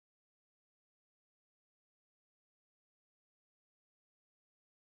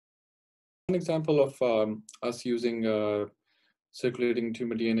example of us using circulating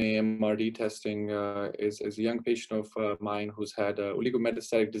tumor DNA MRD testing is a young patient of mine who's had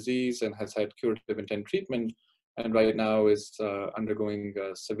oligometastatic disease and has had curative intent treatment, and right now is undergoing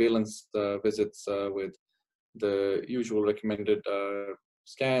surveillance visits with the usual recommended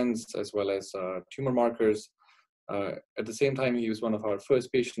scans as well as tumor markers. At the same time, he was one of our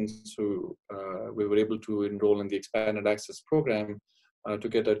first patients who we were able to enroll in the expanded access program to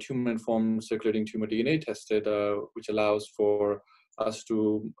get a tumor-informed circulating tumor DNA tested, which allows for us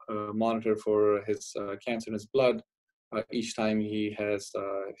to monitor for his cancer in his blood each time he has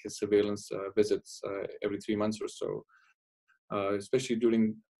his surveillance visits every 3 months or so. Especially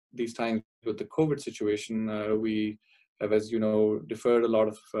during these times with the COVID situation, we have, as you know, deferred a lot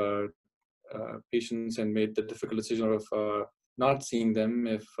of patients and made the difficult decision of not seeing them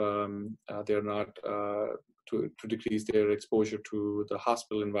if they're not to decrease their exposure to the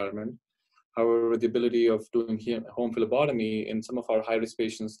hospital environment. However, the ability of doing home phlebotomy in some of our high-risk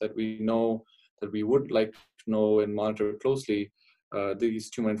patients that we know that we would like to know and monitor closely, these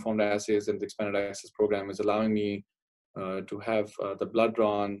tumor-informed assays and the expanded access program is allowing me to have the blood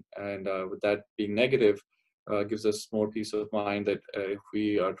drawn, and with that being negative, gives us more peace of mind that if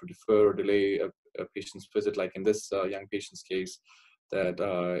we are to defer or delay a patient's visit, like in this young patient's case, that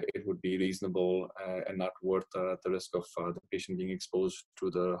it would be reasonable and not worth the risk of the patient being exposed to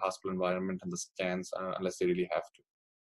the hospital environment and the scans unless they really have to.